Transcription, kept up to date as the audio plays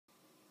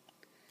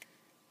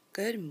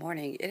Good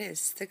morning. It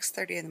is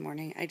 6:30 in the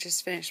morning. I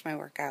just finished my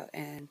workout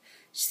and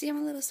see I'm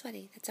a little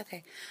sweaty. That's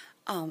okay.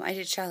 I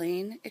did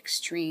Shaolin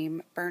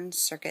Extreme Burn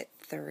Circuit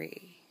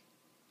 3.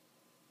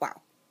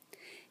 Wow.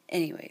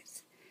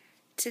 Anyways,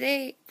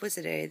 today was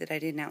a day that I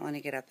did not want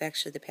to get up.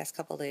 Actually, the past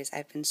couple of days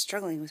I've been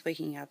struggling with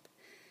waking up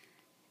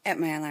at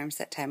my alarm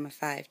set time of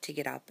 5 to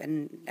get up.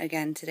 And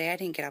again, today I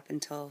didn't get up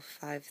until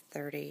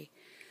 5:30.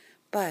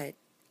 But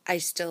I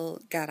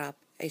still got up.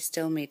 I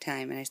still made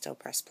time and I still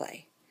pressed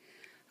play.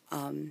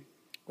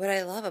 What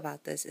I love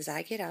about this is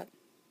I get up,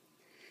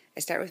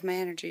 I start with my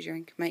energy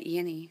drink, my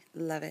E&E,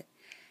 love it,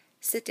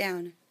 sit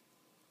down,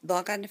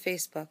 log on to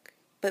Facebook,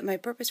 but my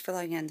purpose for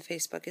logging on to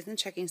Facebook isn't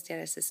checking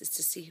statuses, is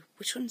to see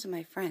which ones of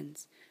my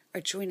friends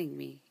are joining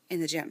me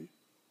in the gym.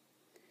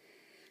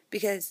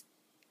 Because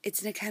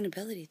it's an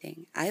accountability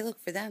thing. I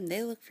look for them,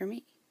 they look for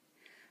me.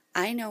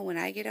 I know when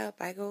I get up,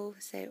 I go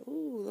say,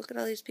 ooh, look at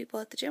all these people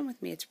at the gym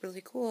with me. It's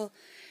really cool.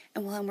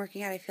 And while I'm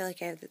working out, I feel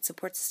like I have that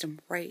support system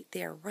right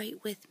there, right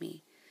with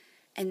me.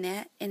 And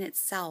that in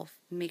itself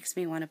makes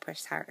me want to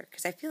push harder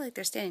because I feel like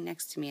they're standing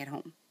next to me at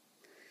home.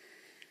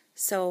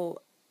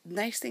 So,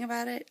 nice thing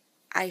about it,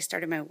 I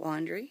started my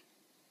laundry,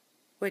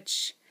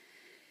 which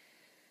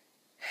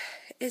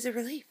is a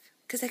relief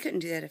because I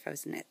couldn't do that if I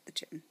wasn't at the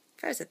gym.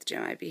 If I was at the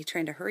gym, I'd be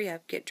trying to hurry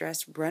up, get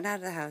dressed, run out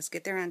of the house,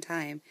 get there on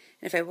time.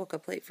 And if I woke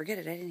up late, forget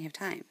it, I didn't have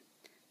time.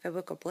 If I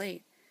woke up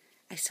late,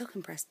 I still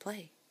can press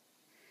play.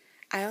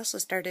 I also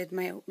started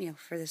my oatmeal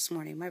for this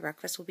morning. My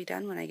breakfast will be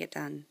done when I get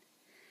done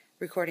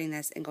recording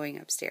this and going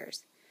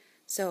upstairs.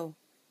 So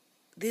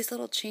these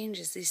little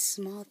changes, these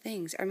small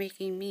things are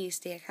making me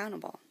stay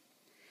accountable.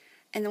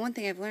 And the one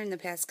thing I've learned the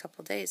past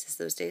couple days is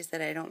those days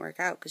that I don't work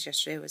out, because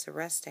yesterday was a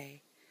rest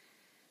day,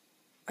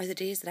 are the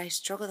days that I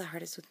struggle the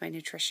hardest with my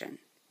nutrition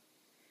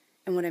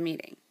and what I'm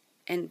eating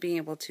and being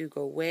able to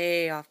go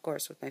way off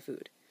course with my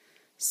food.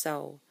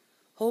 So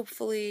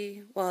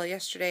hopefully, well,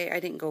 yesterday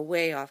I didn't go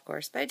way off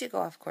course, but I did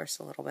go off course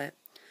a little bit.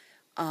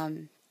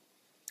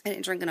 I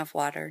didn't drink enough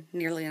water,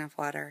 nearly enough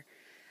water.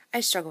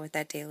 I struggle with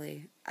that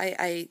daily.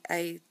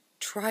 I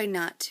try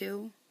not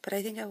to, but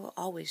I think I will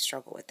always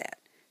struggle with that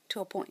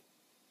to a point.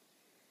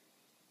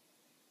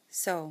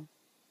 So,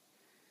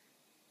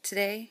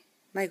 today,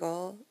 my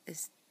goal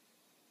is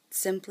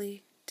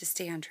simply to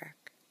stay on track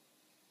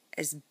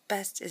as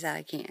best as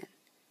I can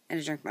and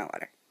to drink my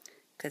water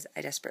because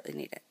I desperately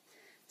need it.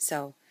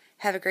 So,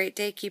 have a great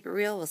day. Keep it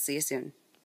real. We'll see you soon.